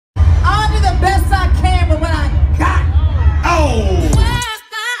best I can with what I got. Oh!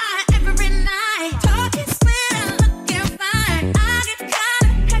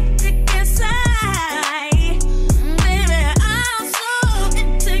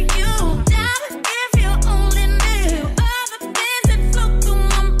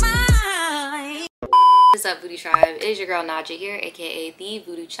 What's up, Voodoo Tribe? It is your girl Naja here, aka the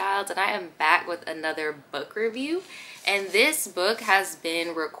Voodoo Child, and I am back with another book review. And this book has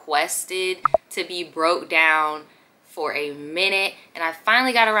been requested to be broke down for a minute, and I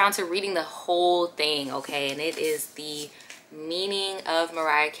finally got around to reading the whole thing, okay? And it is the Meaning of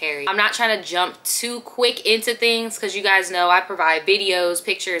Mariah Carey. I'm not trying to jump too quick into things because you guys know I provide videos,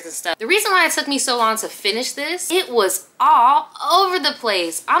 pictures, and stuff. The reason why it took me so long to finish this, it was all over the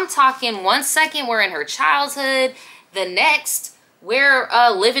place. I'm talking 1 second we're in her childhood, the next we're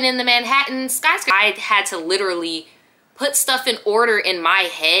living in the Manhattan skyscraper. I had to literally put stuff in order in my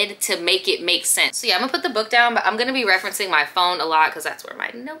head to make it make sense. So yeah, I'm gonna put the book down, but I'm gonna be referencing my phone a lot because that's where my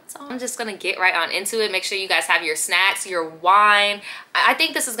notes are. I'm just gonna get right on into it. Make sure you guys have your snacks, your wine. I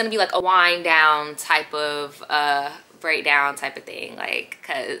think this is gonna be like a wind down type of breakdown type of thing, like,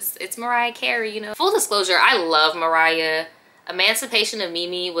 cause it's Mariah Carey, you know. Full disclosure, I love Mariah. Emancipation of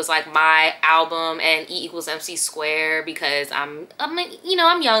Mimi was like my album, and E=MC² because I'm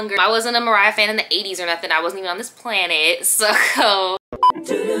younger. I wasn't a Mariah fan in the 80s or nothing. I wasn't even on this planet. So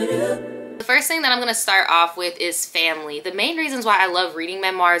the first thing that I'm gonna start off with is family. The main reasons why I love reading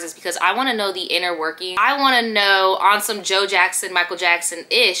memoirs is because I want to know the inner working. I want to know, on some Joe Jackson, Michael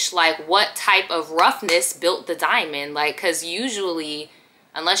Jackson-ish, like what type of roughness built the diamond. Like, cause usually,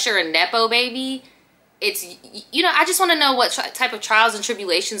 unless you're a Nepo baby, it's, you know, I just want to know what type of trials and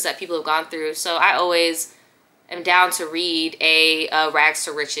tribulations that people have gone through. So I always am down to read a rags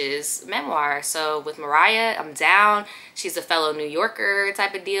to riches memoir. So with Mariah, I'm down. She's a fellow New Yorker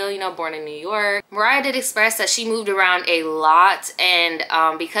type of deal, you know, born in New York. Mariah did express that she moved around a lot, and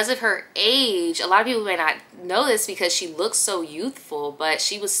because of her age, a lot of people may not know this because she looks so youthful, but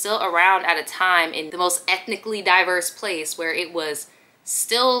she was still around at a time in the most ethnically diverse place where it was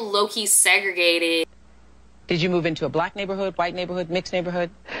still low-key segregated. Did you move into a black neighborhood, white neighborhood, mixed neighborhood?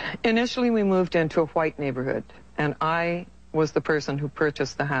 Initially, we moved into a white neighborhood, and I was the person who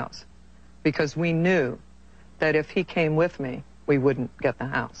purchased the house because we knew that if he came with me, we wouldn't get the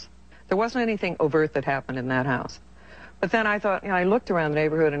house. There wasn't anything overt that happened in that house. But then I thought, you know, I looked around the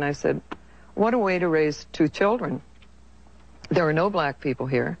neighborhood and I said, what a way to raise 2 children. There are no black people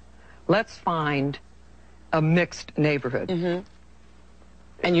here. Let's find a mixed neighborhood. Mm-hmm.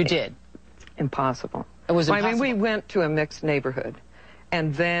 And you did? Impossible. It was impossible. I mean, we went to a mixed neighborhood,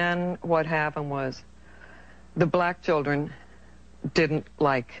 and then what happened was the black children didn't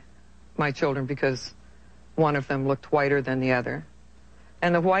like my children because one of them looked whiter than the other,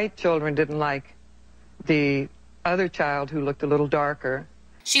 and the white children didn't like the other child who looked a little darker.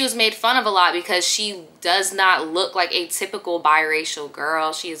 She was made fun of a lot because she does not look like a typical biracial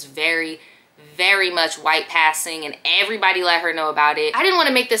girl. She is very much white passing, and everybody let her know about it. I didn't want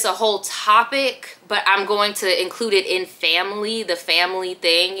to make this a whole topic, but I'm going to include it in family, the family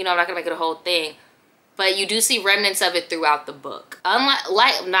thing. You know, I'm not gonna make it a whole thing, but you do see remnants of it throughout the book.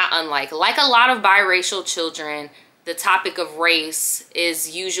 Like a lot of biracial children, the topic of race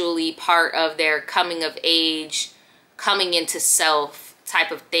is usually part of their coming of age, coming into self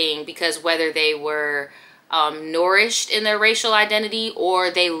type of thing, because whether they were nourished in their racial identity or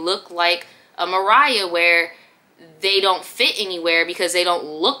they look like a Mariah where they don't fit anywhere because they don't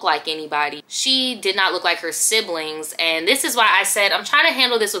look like anybody. She did not look like her siblings, and this is why I said I'm trying to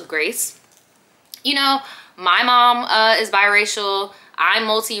handle this with grace. You know, my mom is biracial, I'm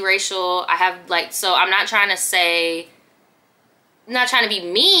multiracial, I have so I'm not trying to say, not trying to be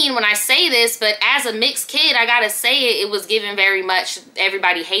mean when I say this, but as a mixed kid, I gotta say it was given very much,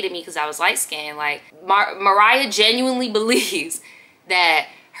 everybody hated me because I was light-skinned. Like, Mariah genuinely believes that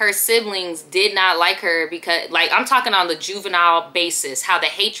her siblings did not like her because, like, I'm talking on the juvenile basis, how the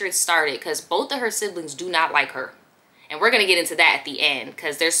hatred started, because both of her siblings do not like her. And we're going to get into that at the end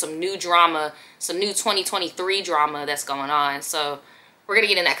because there's some new drama, some new 2023 drama that's going on. So we're going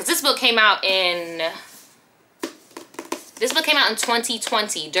to get in that because this book came out in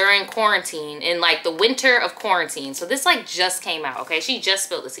 2020 during quarantine, in like the winter of quarantine. So this like just came out, okay? She just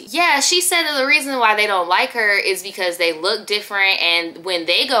spilled the tea. Yeah, she said that the reason why they don't like her is because they look different, and when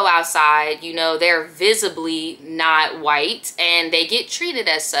they go outside, you know, they're visibly not white and they get treated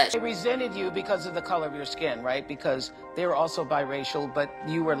as such. They resented you because of the color of your skin, right? Because they were also biracial, but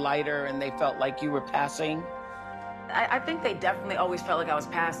you were lighter and they felt like you were passing. I think they definitely always felt like I was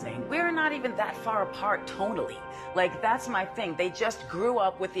passing. We're not even that far apart tonally. Like, that's my thing. They just grew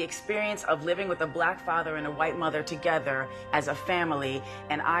up with the experience of living with a black father and a white mother together as a family.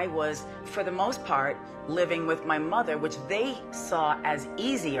 And I was, for the most part, living with my mother, which they saw as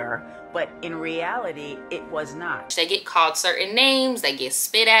easier, but in reality, it was not. They get called certain names, they get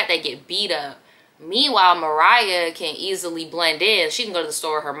spit at, they get beat up. Meanwhile, Mariah can easily blend in. She can go to the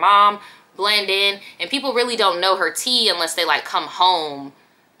store with her mom, blend in, and people really don't know her tea unless they like come home,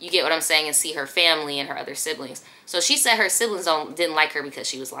 you get what I'm saying, and see her family and her other siblings. So she said her siblings didn't like her because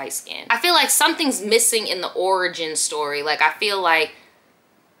she was light-skinned. I feel like something's missing in the origin story. Like, I feel like,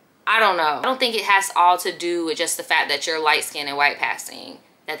 I don't know. I don't think it has all to do with just the fact that you're light-skinned and white passing,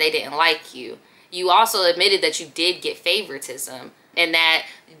 that they didn't like you. You also admitted that you did get favoritism and that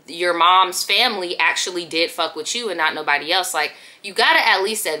your mom's family actually did fuck with you and not nobody else. Like, you gotta at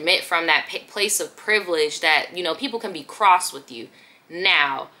least admit from that place of privilege that, you know, people can be cross with you.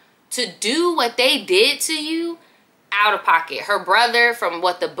 Now, to do what they did to you, out of pocket. Her brother, from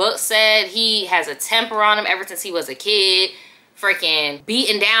what the book said, he has a temper on him ever since he was a kid. Freaking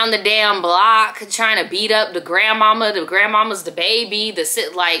beating down the damn block, trying to beat up the grandmama's the baby,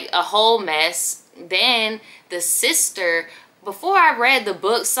 like a whole mess. Then the sister, before I read the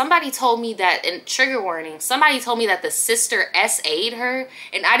book, somebody told me that, and trigger warning, somebody told me that the sister SA'd her,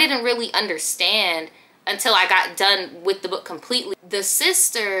 and I didn't really understand until I got done with the book completely. The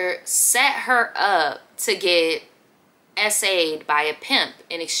sister set her up to get SA'd by a pimp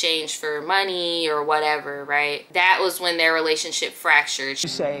in exchange for money or whatever, right? That was when their relationship fractured. You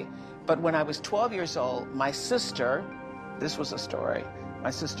say, but when I was 12 years old, my sister, this was a story,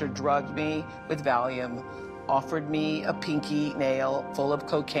 my sister drugged me with Valium, offered me a pinky nail full of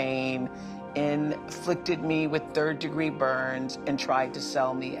cocaine, inflicted me with third-degree burns, and tried to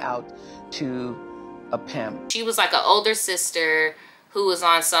sell me out to a pimp. She was like an older sister who was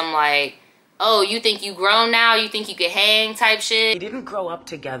on some like, oh, you think you grown now? You think you can hang type shit? We didn't grow up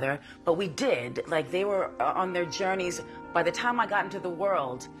together, but we did. Like, they were on their journeys. By the time I got into the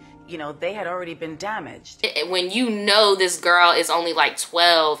world, you know, they had already been damaged. When you know this girl is only like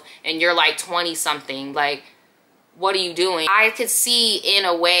 12 and you're like 20 something, like, what are you doing? I could see in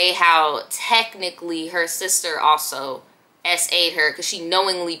a way how technically her sister also SA'd her because she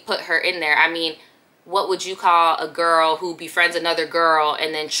knowingly put her in there. I mean, what would you call a girl who befriends another girl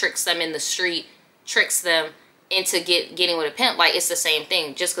and then tricks them in the street, tricks them into getting with a pimp? Like, it's the same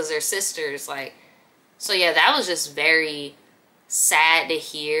thing just because they're sisters. Like, so yeah, that was just very sad to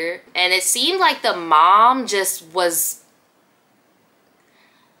hear. And it seemed like the mom just was,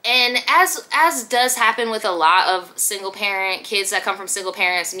 and as does happen with a lot of single parent kids that come from single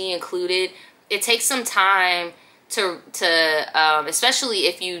parents, me included, it takes some time to especially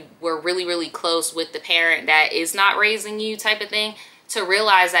if you were really, really close with the parent that is not raising you type of thing, to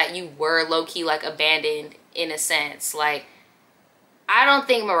realize that you were low-key like abandoned in a sense. Like, I don't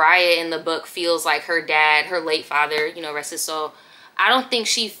think Mariah in the book feels like her dad, her late father, you know, rest his soul, I don't think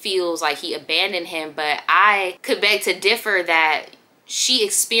she feels like he abandoned him, but I could beg to differ that she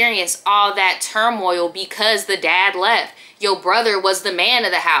experienced all that turmoil because the dad left. Your brother was the man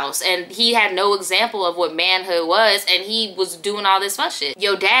of the house and he had no example of what manhood was, and he was doing all this fun shit.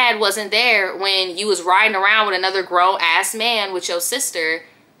 Your dad wasn't there when you was riding around with another grown-ass man with your sister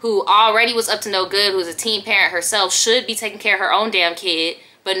who already was up to no good, who was a teen parent herself, should be taking care of her own damn kid,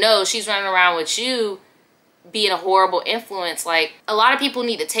 but no, she's running around with you being a horrible influence. Like, a lot of people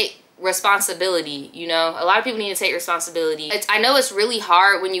need to take responsibility, you know? A lot of people need to take responsibility. I know it's really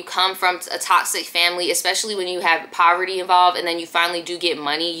hard when you come from a toxic family, especially when you have poverty involved and then you finally do get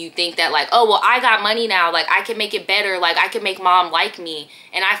money. You think that like, oh, well, I got money now, like I can make it better, like I can make mom like me.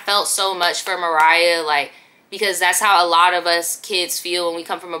 And I felt so much for Mariah, like, because that's how a lot of us kids feel when we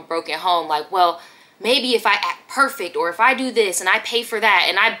come from a broken home. Like, well, maybe if I act perfect, or if I do this and I pay for that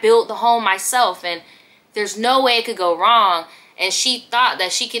and I built the home myself and there's no way it could go wrong. And she thought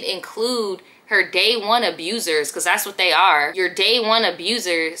that she could include her day one abusers, because that's what they are. Your day one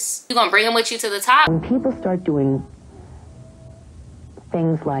abusers. You're gonna bring them with you to the top. When people start doing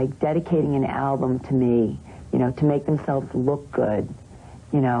things like dedicating an album to me, you know, to make themselves look good,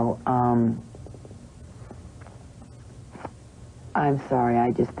 you know, I'm sorry,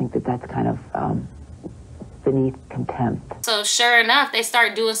 I just think that that's kind of beneath contempt. So sure enough, they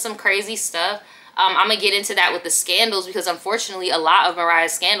start doing some crazy stuff. I'm gonna get into that with the scandals, because unfortunately a lot of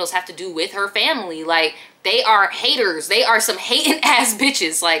Mariah's scandals have to do with her family. Like, they are haters. They are some hating ass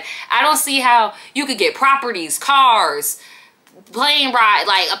bitches. Like, I don't see how you could get properties, cars, plane ride,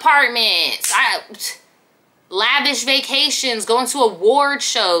 like apartments. lavish vacations, going to award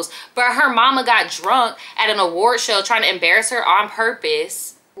shows. But her mama got drunk at an award show trying to embarrass her on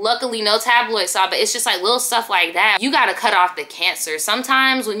purpose. Luckily, no tabloids saw, but it's just like little stuff like that. You gotta cut off the cancer.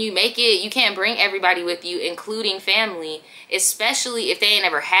 Sometimes when you make it, you can't bring everybody with you, including family, especially if they ain't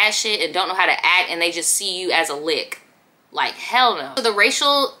ever had shit and don't know how to act and they just see you as a lick. Like, hell no. So the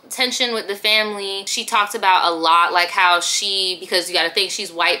racial tension with the family, she talked about a lot, like how she, because you gotta think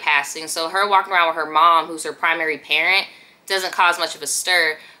she's white passing, so her walking around with her mom, who's her primary parent, doesn't cause much of a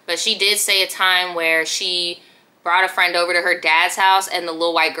stir. But she did say a time where she brought a friend over to her dad's house and the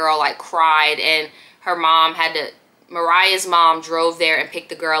little white girl like cried, and her mom had to, Mariah's mom drove there and picked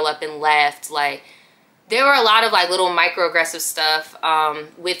the girl up and left. Like, there were a lot of like little microaggressive stuff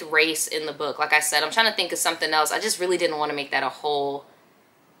with race in the book. Like I said, I'm trying to think of something else. I just really didn't want to make that a whole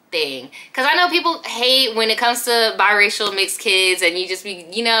thing. Because I know people hate when it comes to biracial mixed kids and you just be,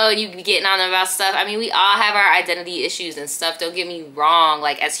 you know, you be getting on them about stuff. I mean, we all have our identity issues and stuff. Don't get me wrong.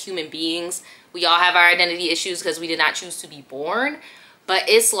 Like, as human beings, we all have our identity issues because we did not choose to be born. But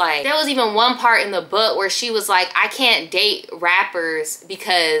it's like, there was even one part in the book where she was like, I can't date rappers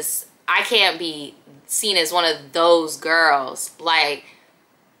because I can't be seen as one of those girls. Like,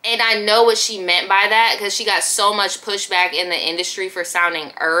 and I know what she meant by that because she got so much pushback in the industry for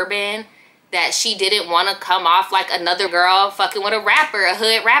sounding urban that she didn't want to come off like another girl fucking with a rapper, a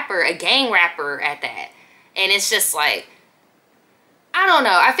hood rapper, a gang rapper at that. And it's just like, I don't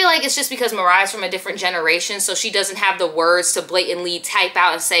know. I feel like it's just because Mariah's from a different generation, so she doesn't have the words to blatantly type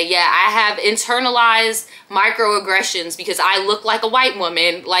out and say, yeah, I have internalized microaggressions because I look like a white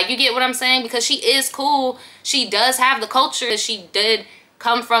woman. Like, you get what I'm saying? Because she is cool. She does have the culture. She did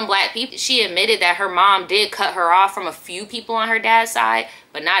come from black people. She admitted that her mom did cut her off from a few people on her dad's side,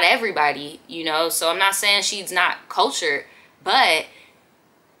 but not everybody, you know? So I'm not saying she's not cultured, but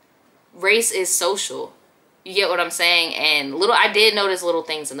race is social. You get what I'm saying? And I did notice little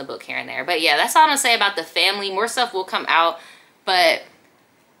things in the book here and there. But yeah, that's all I'm gonna say about the family. More stuff will come out. But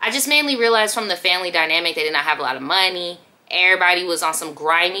I just mainly realized from the family dynamic, they did not have a lot of money. Everybody was on some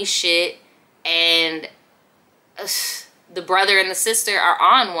grimy shit. And the brother and the sister are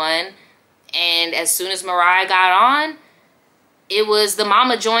on one. And as soon as Mariah got on, it was the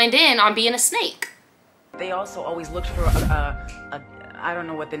mama joined in on being a snake. They also always looked for I don't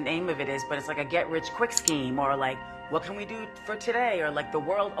know what the name of it is, but it's like a get-rich-quick scheme, or like, what can we do for today? Or like, the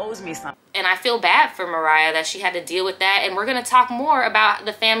world owes me something. And I feel bad for Mariah that she had to deal with that. And we're going to talk more about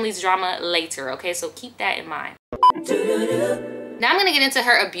the family's drama later, okay? So keep that in mind. Now I'm going to get into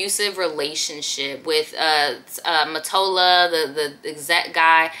her abusive relationship with Matola, the exec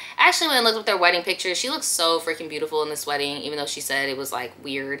guy. I actually went and looked at their wedding pictures. She looks so freaking beautiful in this wedding, even though she said it was like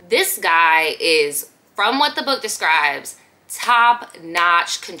weird. This guy is, from what the book describes,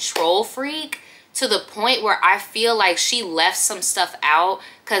 top-notch control freak, to the point where I feel like she left some stuff out,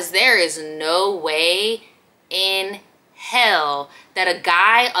 because there is no way in hell that a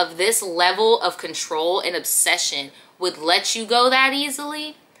guy of this level of control and obsession would let you go that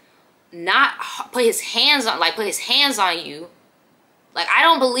easily, not put his hands on you. Like, I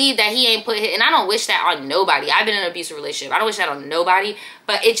don't believe that he ain't and I don't wish that on nobody. I've been in an abusive relationship. I don't wish that on nobody,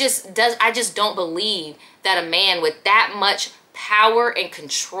 but I just don't believe that a man with that much power and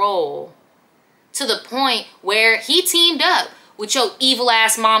control, to the point where he teamed up with your evil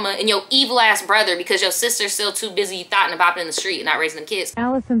ass mama and your evil ass brother because your sister's still too busy thotting and bopping in the street and not raising them kids.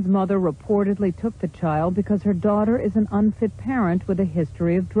 Allison's mother reportedly took the child because her daughter is an unfit parent with a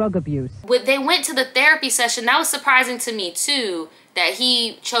history of drug abuse. When they went to the therapy session, that was surprising to me too, that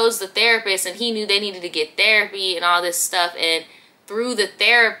he chose the therapist and he knew they needed to get therapy and all this stuff, and through the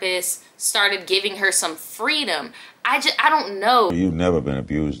therapist started giving her some freedom. I don't know. You've never been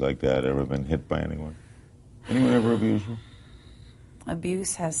abused like that, ever been hit by anyone? Anyone ever abused you?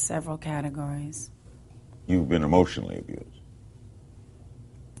 Abuse has several categories. You've been emotionally abused?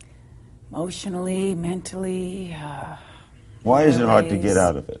 Emotionally, mentally. Why is it hard to get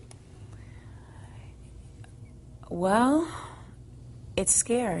out of it? Well, it's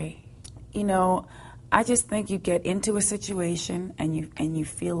scary. You know, I just think you get into a situation and you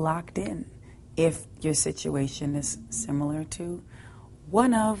feel locked in. If your situation is similar to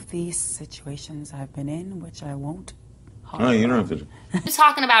one of these situations I've been in, which I won't. No, you don't have to. You're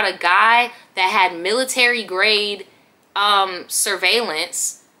talking about a guy that had military grade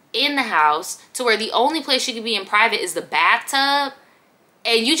surveillance in the house, to where the only place she could be in private is the bathtub,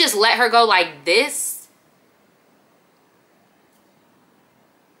 and you just let her go like this?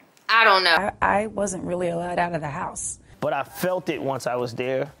 I don't know. I wasn't really allowed out of the house. But I felt it once I was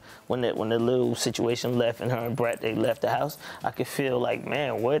there. When the little situation left and her and Brett, they left the house, I could feel like,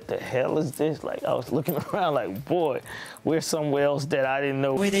 man, what the hell is this? Like, I was looking around like, boy, we're somewhere else that I didn't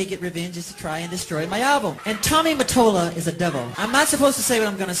know. The way they get revenge is to try and destroy my album. And Tommy Mottola is a devil. I'm not supposed to say what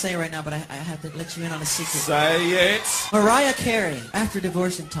I'm going to say right now, but I have to let you in on a secret. Say it. Mariah Carey, after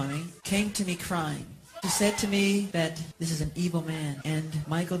divorcing Tommy, came to me crying. She said to me that this is an evil man. And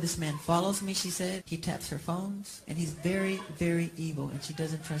Michael, this man follows me, she said. He taps her phones. And he's very, very evil. And she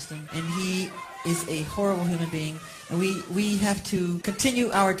doesn't trust him. And he is a horrible human being. And we have to continue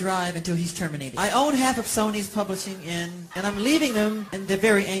our drive until he's terminated. I own half of Sony's publishing, and I'm leaving them, and they're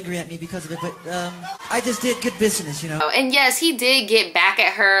very angry at me because of it. But I just did good business, you know. And yes, he did get back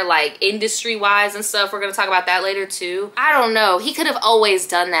at her, like, industry-wise and stuff. We're going to talk about that later, too. I don't know. He could have always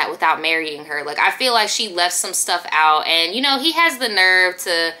done that without marrying her. Like, I feel like she left some stuff out, and, you know, he has the nerve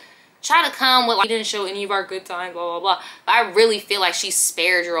to try to come with, like, he didn't show any of our good times, blah, blah, blah. But I really feel like she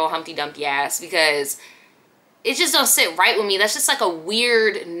spared your old Humpty Dumpty ass, because it just don't sit right with me. That's just like a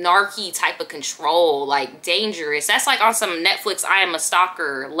weird, narky type of control, like, dangerous. That's like on some Netflix I Am a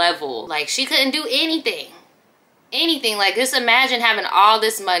Stalker level. Like, she couldn't do anything. Anything. Like, just imagine having all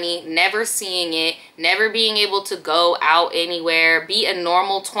this money, never seeing it, never being able to go out anywhere, be a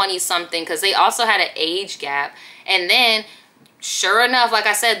normal 20-something, because they also had an age gap. And then, sure enough, like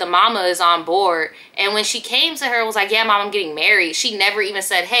I said, the mama is on board. And when she came to her and was like, yeah, mom, I'm getting married, she never even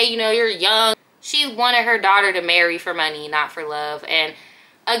said, hey, you know, you're young. She wanted her daughter to marry for money, not for love. And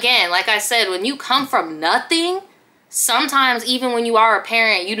again, like I said, when you come from nothing, sometimes even when you are a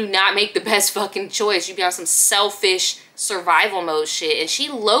parent, you do not make the best fucking choice. You be on some selfish survival mode shit. And she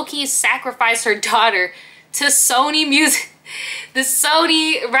low-key sacrificed her daughter to Sony Music, the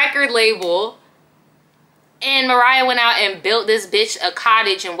Sony record label. And Mariah went out and built this bitch a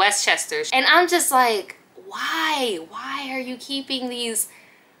cottage in Westchester. And I'm just like, why? Why are you keeping these?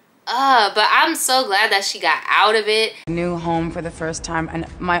 But I'm so glad that she got out of it. New home for the first time, and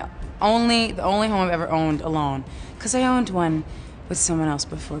the only home I've ever owned alone. Because I owned one with someone else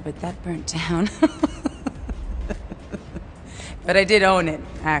before, but that burnt down. But I did own it,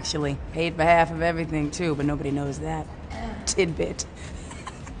 actually. Paid for half of everything, too, but nobody knows that tidbit.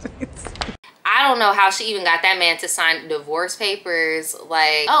 I don't know how she even got that man to sign divorce papers.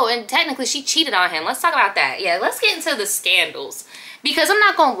 Like, oh, and technically she cheated on him. Let's talk about that. Yeah, let's get into the scandals. Because I'm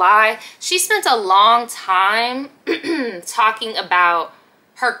not gonna lie, she spent a long time talking about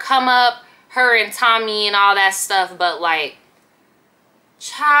her come up, her and Tommy and all that stuff, but like,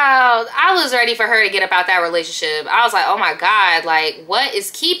 child, I was ready for her to get up out that relationship. I was like, oh my God, like, what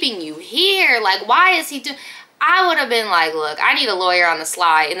is keeping you here? Like, why is he doing? I would have been like, look, I need a lawyer on the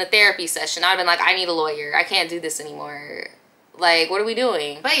slide in the therapy session. I'd have been like, I need a lawyer. I can't do this anymore. Like, what are we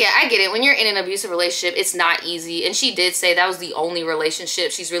doing? But yeah, I get it. When you're in an abusive relationship, it's not easy. And she did say that was the only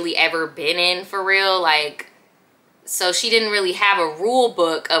relationship she's really ever been in for real. Like, so she didn't really have a rule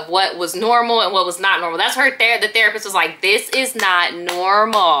book of what was normal and what was not normal. That's her the therapist was like, this is not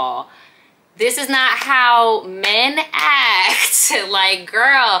normal. This is not how men act. Like,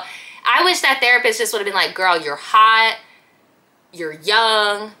 girl, I wish that therapist just would have been like, girl, you're hot, you're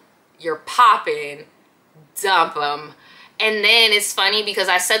young, you're popping, dump them. And then it's funny because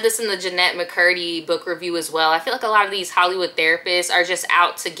I said this in the Jeanette McCurdy book review as well. I feel like a lot of these Hollywood therapists are just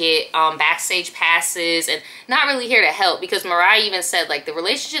out to get backstage passes and not really here to help, because Mariah even said, like, the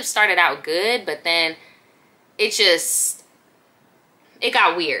relationship started out good, but then it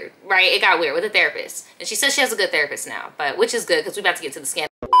got weird, right? It got weird with the therapist. And she says she has a good therapist now, but which is good because we're about to get to the scandal.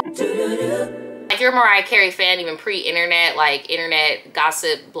 If you're a Mariah Carey fan, even pre-internet, like internet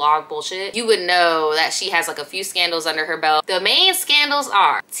gossip blog bullshit, you would know that she has like a few scandals under her belt. The main scandals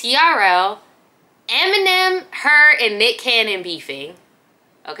are TRL, Eminem, her and Nick Cannon beefing,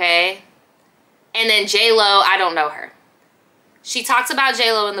 okay? And then J-Lo, I don't know her. She talks about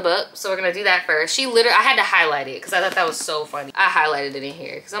J-Lo in the book, so we're gonna do that first. She literally, I had to highlight it because I thought that was so funny. I highlighted it in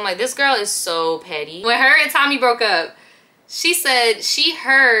here because I'm like, this girl is so petty. When her and Tommy broke up, she said she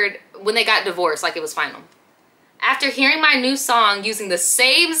heard when they got divorced, like it was final. After hearing my new song using the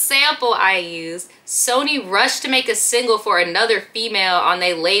same sample I used, Sony rushed to make a single for another female on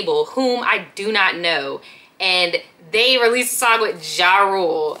their label, whom I do not know. And they released a song with Ja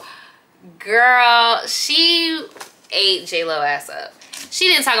Rule. Girl, she ate J-Lo ass up. She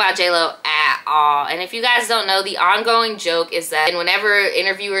didn't talk about J-Lo at all. And if you guys don't know, the ongoing joke is that whenever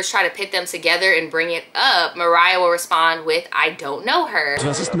interviewers try to pit them together and bring it up, Mariah will respond with, I don't know her.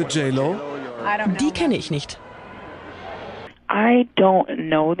 Was ist mit J-Lo? I don't know. Die kenne ich nicht. I don't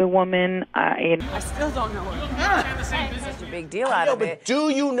know the woman. I still don't know her. Such a big deal out of it. But do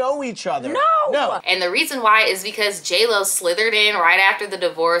you know each other? No. And the reason why is because J-Lo slithered in right after the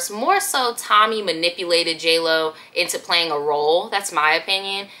divorce. More so, Tommy manipulated J-Lo into playing a role. That's my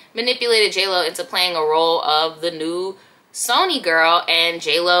opinion. Manipulated J-Lo into playing a role of the new Sony girl. And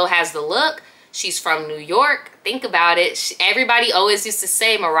J-Lo has the look. She's from New York. Think about it. Everybody always used to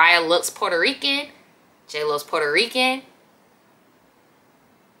say Mariah looks Puerto Rican. J-Lo's Puerto Rican.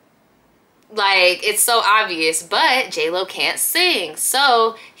 Like, it's so obvious, but J-Lo can't sing.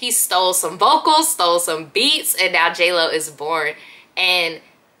 So he stole some vocals, stole some beats, and now J-Lo is born. And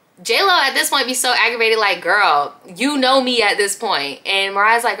J-Lo at this point be so aggravated, like, girl, you know me at this point. And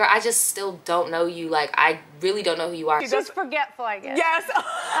Mariah's like, girl, I just still don't know you. Like, I really don't know who you are. She's just forgetful, I guess. Yes.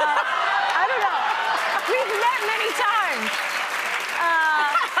 I don't know. We've met many times.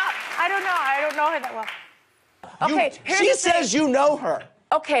 I don't know. I don't know her that well. Okay, She says you know her.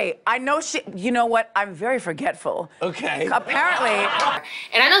 Okay, I know she, you know what? I'm very forgetful. Okay. Apparently.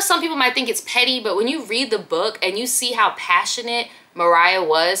 And I know some people might think it's petty, but when you read the book and you see how passionate Mariah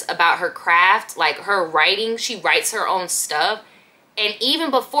was about her craft, like her writing, she writes her own stuff. And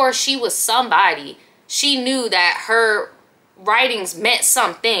even before she was somebody, she knew that her writings meant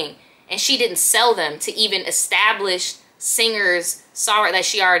something. And she didn't sell them to even established singers, songwriters that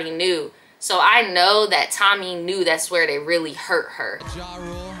she already knew. So I know that Tommy knew that's where they really hurt her. Ja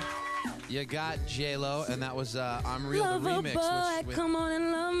Rule, you got J-Lo, and that was I'm Real, the remix. Which, come on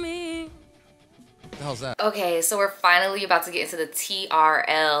and love me. What the hell's that? Okay, so we're finally about to get into the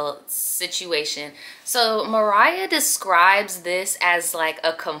TRL situation. So Mariah describes this as like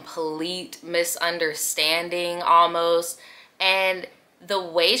a complete misunderstanding almost. And the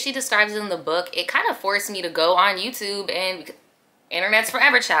way she describes it in the book, it kind of forced me to go on YouTube, and internet's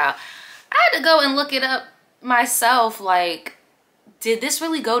forever, child. I had to go and look it up myself, like, did this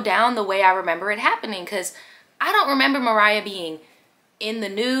really go down the way I remember it happening? Because I don't remember Mariah being in the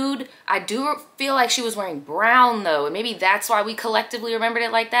nude. I do feel like she was wearing brown, though, and maybe that's why we collectively remembered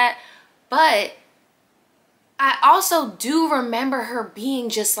it like that. But I also do remember her being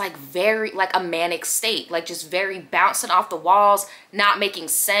just like very, like a manic state, like just very bouncing off the walls, not making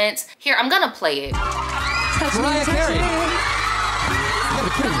sense. Here, I'm gonna play it. Mariah Carey.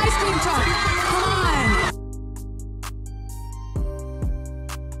 Ice cream truck. Come on.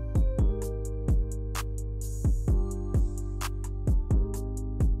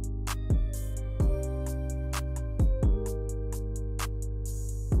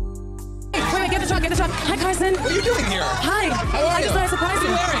 Wait, get the truck, get the truck. Hi, Carson. What are you doing here? Hi. How are I you? just thought I'd surprise you.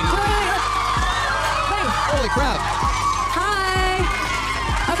 What are you wearing? Holy crap. Hi.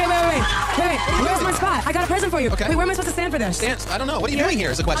 Okay, wait. Where's my spot? I got a present for you. Okay. Wait, where am I supposed to stand for this? Stand, I don't know. What are you doing here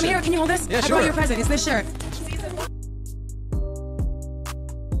is the question. I'm here. Can you hold this? Yeah, I sure. brought you a present. It's this shirt.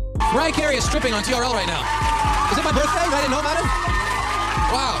 Mariah Carey is stripping on TRL right now. Is it my birthday? I didn't know about it?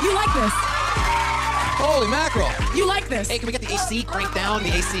 Wow. You like this? Holy mackerel. You like this? Hey, can we get the AC cranked down? The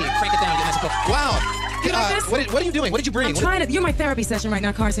AC, crank it down. Get nice. Wow. You like this? What are you doing? What did you bring? I'm trying to. You're my therapy session right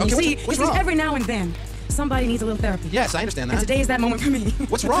now, Carson. Okay, you see, what's wrong? every now and then, somebody needs a little therapy. Yes, I understand that. And today is that moment for me.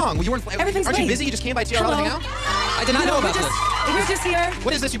 What's wrong? Well, you weren't. Everything's Aren't you great. busy? You just came by TRL Hello. to hang out? I did not know about this. We're just here.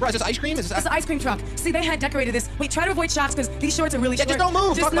 What is this you brought? Is this ice cream? Is this It's an ice cream truck. See, they had decorated this. Wait, try to avoid shots because these shorts are really short. just don't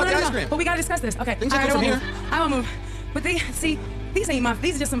move. Talk about the ice cream. But we gotta discuss this. Okay. Things All are right, good from I won't here. move. I won't move. But these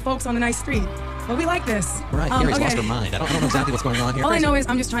are just some folks on the nice street. But we like this. Mariah Carey's lost her mind. I don't know exactly what's going on here. All I know is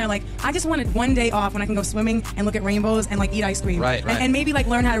I'm just trying to I just wanted one day off when I can go swimming and look at rainbows and eat ice cream. Right. And maybe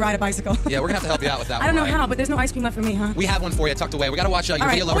learn how to ride a bicycle. Yeah, we're gonna have to help you out with that I don't know one. how, but there's no ice cream left for me, huh? We have one for you tucked away. We gotta watch your All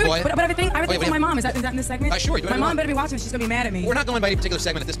right. video, lover boy. But I think Wait, for my mom. Is that in this segment? Sure. Do My mom better be watching this. She's gonna be mad at me. We're not going by any particular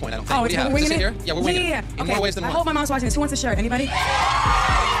segment at this point, I don't think. Oh, What do you have? we're Is winging this it here? Yeah, we're winging it. In more ways than I one. hope my mom's watching this. Who wants a shirt? Anybody?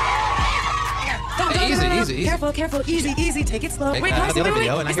 Easy. Careful. Easy. Take it slow. Hey, Wait, I had Carson, the other wait.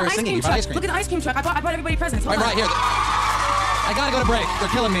 video, and I It's hear an her ice singing. cream You brought truck. ice cream. Look at the ice cream truck. I brought everybody presents. All right, here. I gotta go to break. They're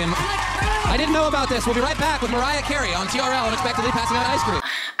killing me. I didn't know about this. We'll be right back with Mariah Carey on TRL, unexpectedly passing out ice cream.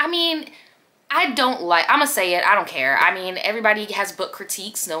 I mean, I'm gonna say it, I don't care. I mean, everybody has book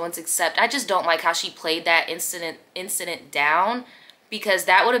critiques, no one's except. I just don't like how she played that incident down, because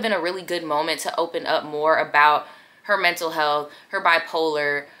that would have been a really good moment to open up more about her mental health, her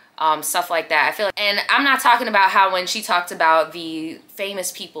bipolar, stuff like that. I feel like, and I'm not talking about how when she talked about the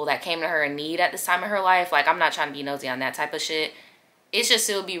famous people that came to her in need at this time of her life, I'm not trying to be nosy on that type of shit. It's just,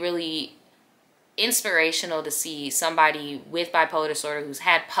 it would be really inspirational to see somebody with bipolar disorder who's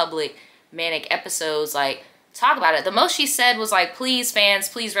had public manic episodes talk about it. The most she said was please fans,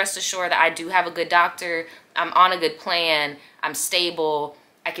 please rest assured that I do have a good doctor, I'm on a good plan, I'm stable,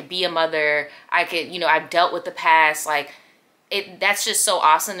 I could be a mother, I could, I've dealt with the past. That's just so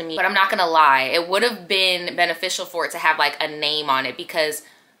awesome to me. But I'm not gonna lie, it would have been beneficial for it to have like a name on it, because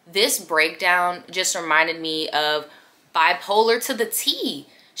this breakdown just reminded me of bipolar to the T.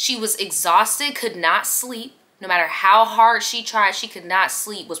 She was exhausted, could not sleep. No matter how hard she tried, she could not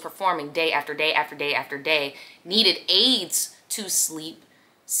sleep, was performing day after day after day after day, needed aids to sleep,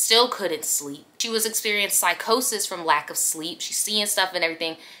 still couldn't sleep. She was experiencing psychosis from lack of sleep. She's seeing stuff and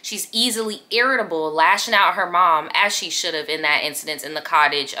everything. She's easily irritable, lashing out at her mom, as she should have in that incident in the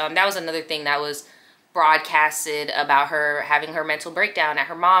cottage. That was another thing that was broadcasted about her having her mental breakdown at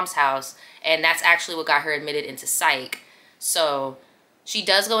her mom's house. And that's actually what got her admitted into psych. So she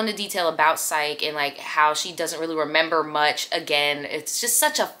does go into detail about psych and like how she doesn't really remember much. Again, it's just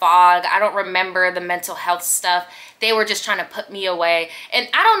such a fog. I don't remember the mental health stuff. They were just trying to put me away. And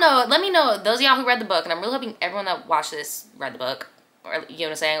I don't know, let me know, those of y'all who read the book, and I'm really hoping everyone that watched this read the book, or you know what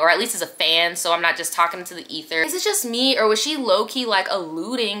I'm saying, or at least is a fan, so I'm not just talking to the ether. Is it just me, or was she low-key like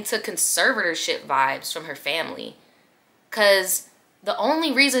alluding to conservatorship vibes from her family? Because the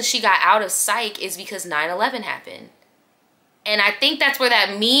only reason she got out of psych is because 9/11 happened. And I think that's where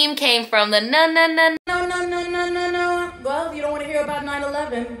that meme came from, the no. Well, you don't want to hear about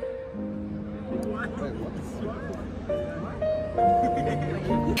 9/11.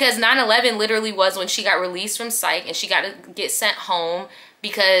 Because 9/11 literally was when she got released from psych and she got to get sent home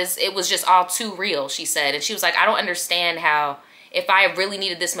because it was just all too real, she said. And she was like, I don't understand how, if I really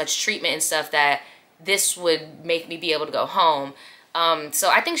needed this much treatment and stuff, that this would make me be able to go home. So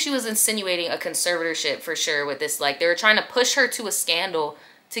I think she was insinuating a conservatorship for sure with this. Like, they were trying to push her to a scandal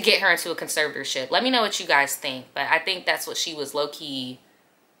to get her into a conservatorship. Let me know what you guys think, but I think that's what she was low-key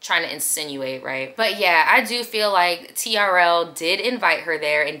trying to insinuate, right? But yeah, I do feel like TRL did invite her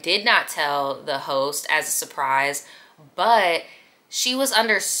there and did not tell the host as a surprise, but she was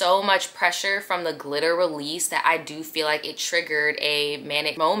under so much pressure from the glitter release that I do feel like it triggered a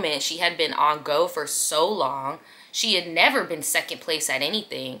manic moment. She had been on go for so long. She had never been second place at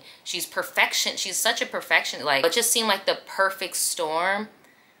anything. She's perfection. She's such a perfectionist. Like, it just seemed like the perfect storm.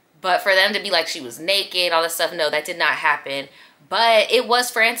 But for them to be like she was naked, all this stuff, no, that did not happen. But it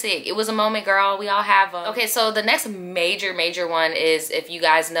was frantic. It was a moment, girl. We all have them. Okay, so the next major one is, if you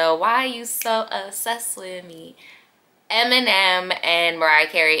guys know, why are you so obsessed with me? Eminem and Mariah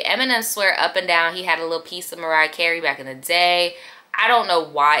Carey. Eminem swear up and down he had a little piece of Mariah Carey back in the day. I don't know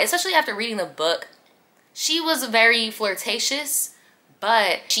why, especially after reading the book. She was very flirtatious,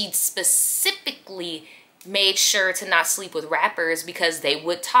 but she specifically made sure to not sleep with rappers because they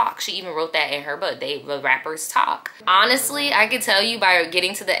would talk. She even wrote that in her book. The rappers talk. Honestly, I can tell you by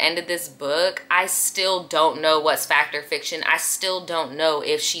getting to the end of this book, I still don't know what's fact or fiction. I still don't know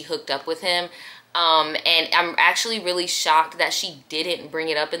if she hooked up with him. And I'm actually really shocked that she didn't bring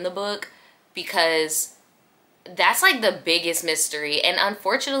it up in the book, because that's like the biggest mystery. And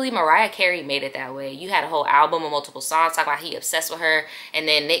unfortunately, Mariah Carey made it that way. You had a whole album of multiple songs talking about he obsessed with her, and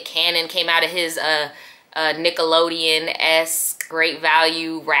then Nick Cannon came out of his Nickelodeon-esque great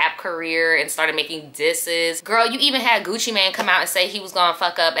value rap career and started making disses. Girl, you even had Gucci Mane come out and say he was gonna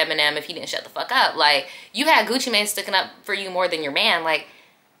fuck up Eminem if he didn't shut the fuck up. Like, you had Gucci Mane sticking up for you more than your man. Like,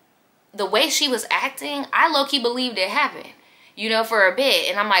 the way she was acting, I low-key believed it happened, you know, for a bit.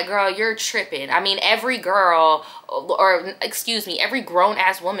 And I'm like, girl, you're tripping. I mean, every girl, or excuse me, every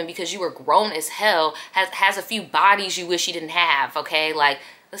grown-ass woman, because you were grown as hell, has a few bodies you wish you didn't have, okay? Like,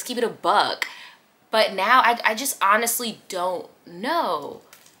 let's keep it a buck. But now I just honestly don't know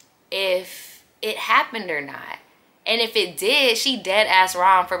if it happened or not. And if it did, she dead ass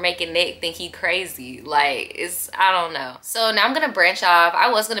wrong for making Nick think he crazy. Like, I don't know. So now I'm gonna branch off.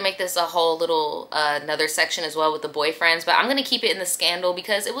 I was gonna make this a whole little another section as well with the boyfriends, but I'm gonna keep it in the scandal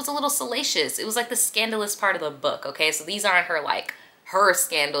because it was a little salacious. It was like the scandalous part of the book, okay? So these aren't her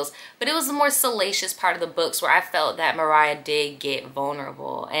scandals, but it was the more salacious part of the books where I felt that Mariah did get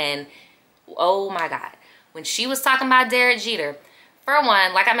vulnerable. And oh my God, when she was talking about Derek Jeter, for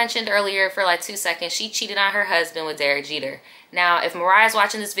one, like I mentioned earlier for like 2 seconds, she cheated on her husband with Derek Jeter. Now, if Mariah's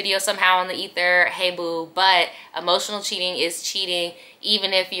watching this video somehow on the ether, hey boo, but emotional cheating is cheating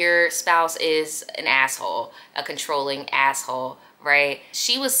even if your spouse is an asshole, a controlling asshole, right?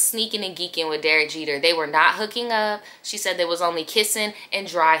 She was sneaking and geeking with Derek Jeter. They were not hooking up. She said there was only kissing and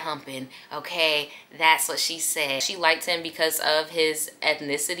dry humping, okay? That's what she said. She liked him because of his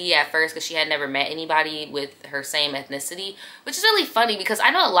ethnicity at first, because she had never met anybody with her same ethnicity, which is really funny because I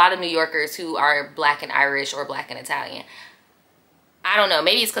know a lot of New Yorkers who are Black and Irish or Black and Italian. I don't know,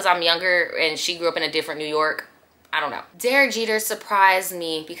 maybe it's because I'm younger and she grew up in a different New York. I don't know. Derek Jeter surprised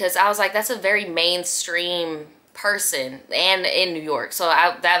me because I was like, that's a very mainstream person and in New York. So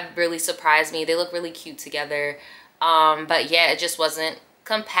that really surprised me. They look really cute together. But yeah, it just wasn't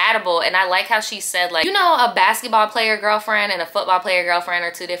compatible. And I like how she said, like, you know, a basketball player girlfriend and a football player girlfriend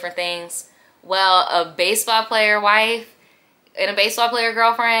are two different things. Well, a baseball player wife and a baseball player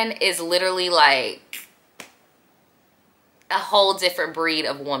girlfriend is literally like a whole different breed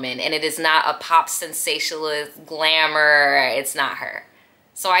of woman, and it is not a pop sensationalist glamour. It's not her.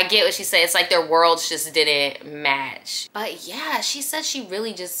 So I get what she said. It's like their worlds just didn't match. But yeah, she said she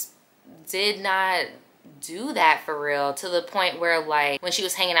really just did not do that for real, to the point where, like, when she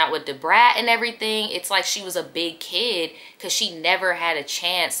was hanging out with Debrat and everything, it's like she was a big kid because she never had a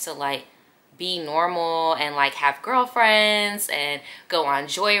chance to, like, be normal and, like, have girlfriends and go on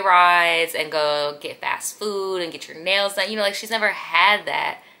joyrides and go get fast food and get your nails done. You know, like, she's never had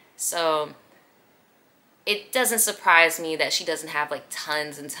that. So it doesn't surprise me that she doesn't have, like,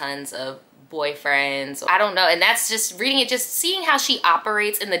 tons and tons of boyfriends. I don't know. And that's just reading it, just seeing how she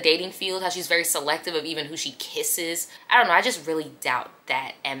operates in the dating field, how she's very selective of even who she kisses. I don't know. I just really doubt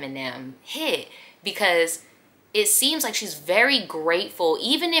that Eminem hit, because it seems like she's very grateful.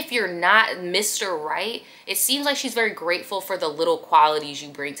 Even if you're not Mr. Right, it seems like she's very grateful for the little qualities you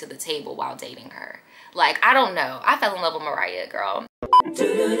bring to the table while dating her. Like, I don't know. I fell in love with Mariah, girl.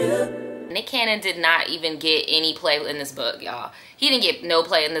 Nick Cannon did not even get any play in this book, y'all. He didn't get no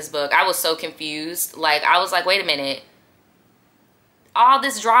play in this book. I was so confused. Like, I was like, wait a minute. All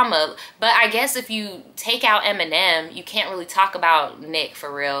this drama. But I guess if you take out Eminem, you can't really talk about Nick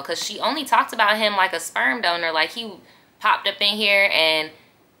for real, because she only talked about him like a sperm donor. Like, he popped up in here and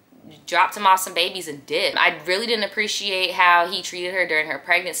dropped him off some babies and dipped. I really didn't appreciate how he treated her during her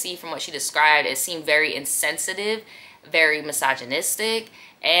pregnancy. From what she described, it seemed very insensitive, very misogynistic.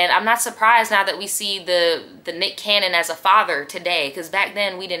 And I'm not surprised now that we see the Nick Cannon as a father today, because back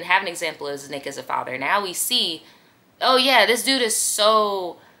then we didn't have an example of Nick as a father. Now we see, oh yeah, this dude is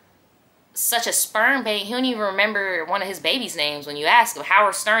such a sperm bank. He don't even remember one of his baby's names when you ask him.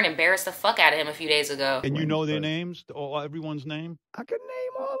 Howard Stern embarrassed the fuck out of him a few days ago. And you know their names? Everyone's name? I can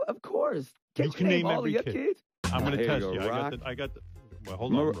name all, of course. You can name all every of your kid. kids? I'm going to test you. Rock, well,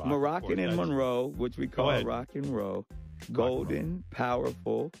 hold on. Moroccan and Monroe, which we call Rock and Roll. Golden,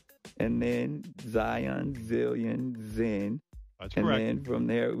 Powerful, and then Zion, Zillion, Zen. That's and correct. Then from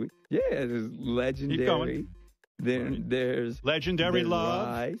there, there's Legendary. Then there's Legendary Love.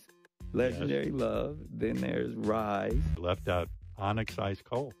 Rise. Legendary Love. Then there's Rise. You left out Onyx Ice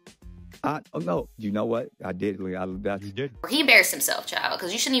Cold. Oh, no. You know what? I did. You did. He embarrassed himself, child,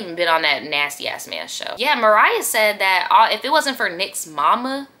 because you shouldn't even been on that nasty ass man show. Yeah, Mariah said that if it wasn't for Nick's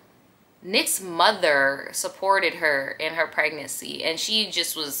mama, Nick's mother supported her in her pregnancy, and she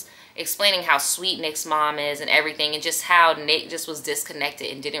just was explaining how sweet Nick's mom is and everything, and just how Nick just was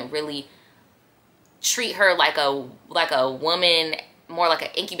disconnected and didn't really treat her like a woman, more like an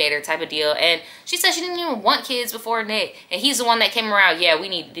incubator type of deal. And she said she didn't even want kids before Nick, and he's the one that came around, yeah, we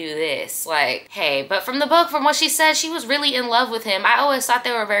need to do this. Like, hey, but from the book, from what she said, she was really in love with him. I always thought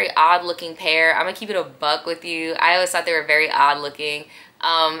they were a very odd looking pair. I'm gonna keep it a buck with you. I always thought they were very odd looking.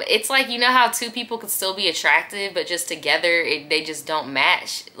 It's like, you know how two people could still be attractive, but just together, they just don't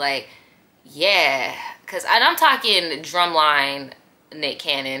match. Like, yeah, and I'm talking drumline Nick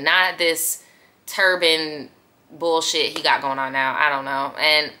Cannon, not this turban bullshit he got going on now. I don't know.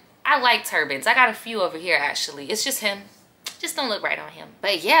 And I like turbans. I got a few over here, actually. It's just him. Just don't look right on him.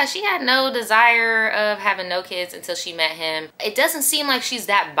 But yeah, she had no desire of having no kids until she met him. It doesn't seem like she's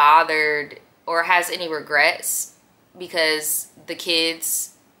that bothered or has any regrets, because the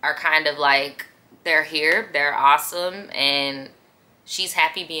kids are kind of like, they're here, they're awesome, and she's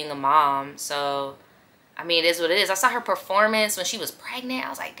happy being a mom. So, I mean, it is what it is. I saw her performance when she was pregnant. I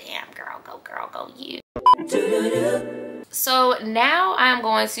was like, damn, girl, go you. So now I'm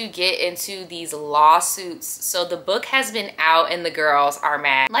going to get into these lawsuits. So the book has been out and the girls are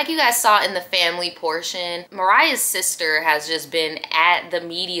mad. Like you guys saw in the family portion, Mariah's sister has just been at the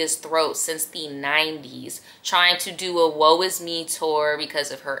media's throat since the 90s, trying to do a woe is me tour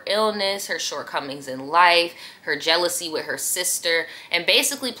because of her illness, her shortcomings in life, her jealousy with her sister, and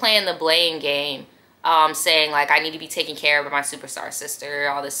basically playing the blame game, saying like, I need to be taken care of by my superstar sister,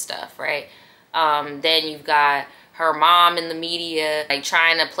 all this stuff, right? Then you've got her mom in the media, like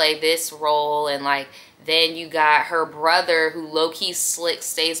trying to play this role, and like then you got her brother who low-key slick,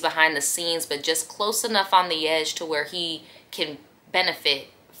 stays behind the scenes, but just close enough on the edge to where he can benefit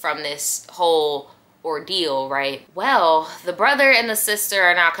from this whole ordeal, right? Well, the brother and the sister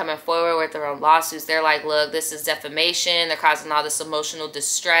are now coming forward with their own lawsuits. They're like, look, this is defamation. They're causing all this emotional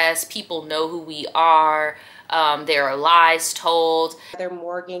distress. People know who we are. There are lies told.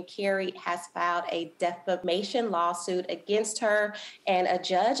 Morgan Carey has filed a defamation lawsuit against her, and a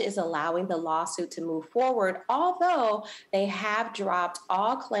judge is allowing the lawsuit to move forward, although they have dropped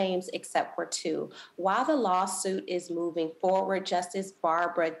all claims except for 2. While the lawsuit is moving forward, Justice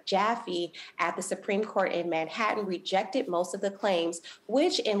Barbara Jaffe at the Supreme Court in Manhattan rejected most of the claims,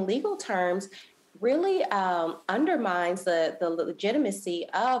 which in legal terms really undermines the legitimacy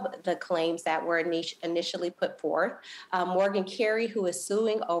of the claims that were initially put forth. Morgan Carey, who is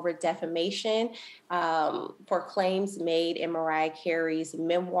suing over defamation for claims made in Mariah Carey's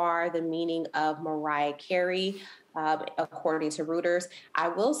memoir, The Meaning of Mariah Carey, according to Reuters. I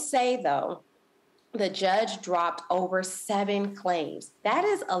will say, though, the judge dropped over 7 claims. That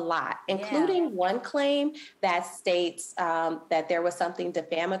is a lot, including one claim that states that there was something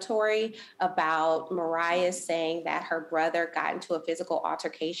defamatory about Mariah saying that her brother got into a physical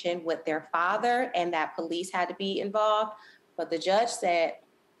altercation with their father and that police had to be involved. But the judge said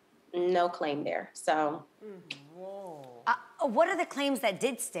no claim there. So, what are the claims that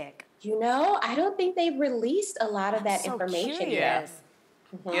did stick? You know, I don't think they've released a lot of that information yet.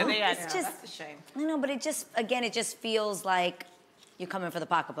 Yeah, it's just, that's a shame. I know, but it just, again, it just feels like you're coming for the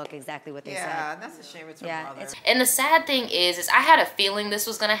pocketbook, exactly what they said. Yeah, that's a shame. It's her brother. And the sad thing is I had a feeling this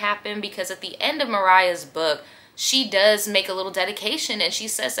was going to happen because at the end of Mariah's book, she does make a little dedication and she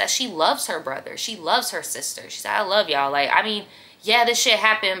says that she loves her brother. She loves her sister. She said, I love y'all. Like, I mean, yeah, this shit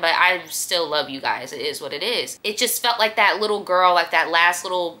happened, but I still love you guys. It is what it is. It just felt like that little girl, like that last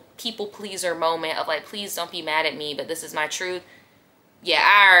little people pleaser moment of like, please don't be mad at me, but this is my truth. Yeah,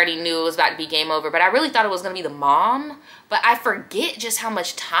 I already knew it was about to be game over, but I really thought it was going to be the mom. But I forget just how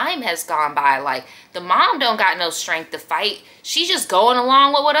much time has gone by. Like, the mom don't got no strength to fight. She's just going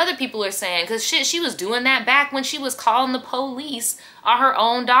along with what other people are saying. Because shit, she was doing that back when she was calling the police on her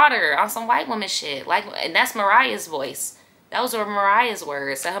own daughter on some white woman shit. Like, and that's Mariah's voice. Those were Mariah's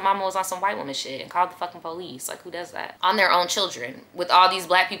words, that her mama was on some white woman shit and called the fucking police. Like, who does that? On their own children, with all these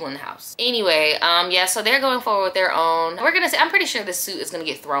black people in the house. Anyway, yeah, so they're going forward with their own. We're gonna say, I'm pretty sure this suit is gonna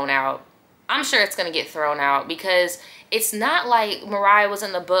get thrown out. I'm sure it's gonna get thrown out because it's not like Mariah was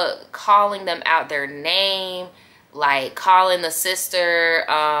in the book calling them out their name, like calling the sister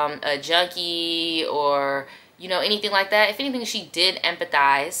a junkie or, you know, anything like that. If anything, she did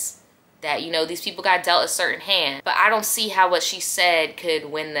empathize that, you know, these people got dealt a certain hand. But I don't see how what she said could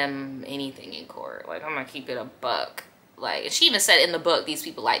win them anything in court. Like, I'm gonna keep it a buck. Like, she even said in the book, these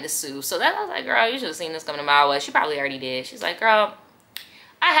people like to sue. So that I was like, girl, you should have seen this coming a mile away. She probably already did. She's like, girl,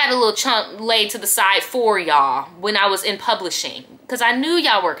 I had a little chunk laid to the side for y'all when I was in publishing. Because I knew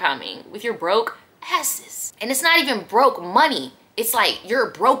y'all were coming with your broke asses. And it's not even broke money. It's like, you're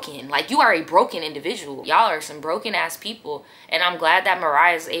broken. Like, you are a broken individual. Y'all are some broken ass people. And I'm glad that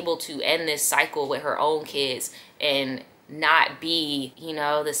Mariah is able to end this cycle with her own kids and not be, you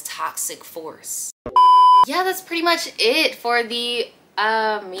know, this toxic force. Yeah, that's pretty much it for the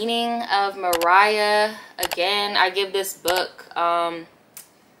Meaning of Mariah. Again, I give this book,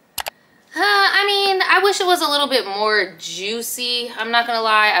 I mean, I wish it was a little bit more juicy. I'm not gonna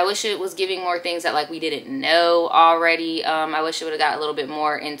lie. I wish it was giving more things that like we didn't know already. I wish it would have got a little bit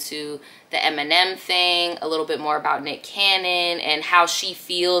more into the Eminem thing, a little bit more about Nick Cannon and how she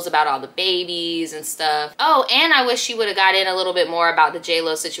feels about all the babies and stuff. Oh, and I wish she would have got in a little bit more about the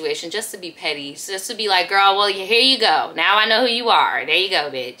J-Lo situation, just to be petty, just to be like, girl, well, here you go. Now I know who you are. There you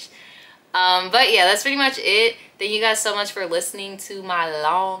go, bitch. But yeah, that's pretty much it. Thank you guys so much for listening to my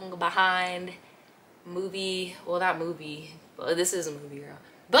long behind movie, well, not movie, but this is a movie, girl,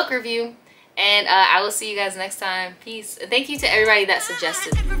 book review. And I will see you guys next time. Peace. And thank you to everybody that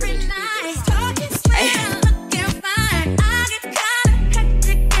suggested.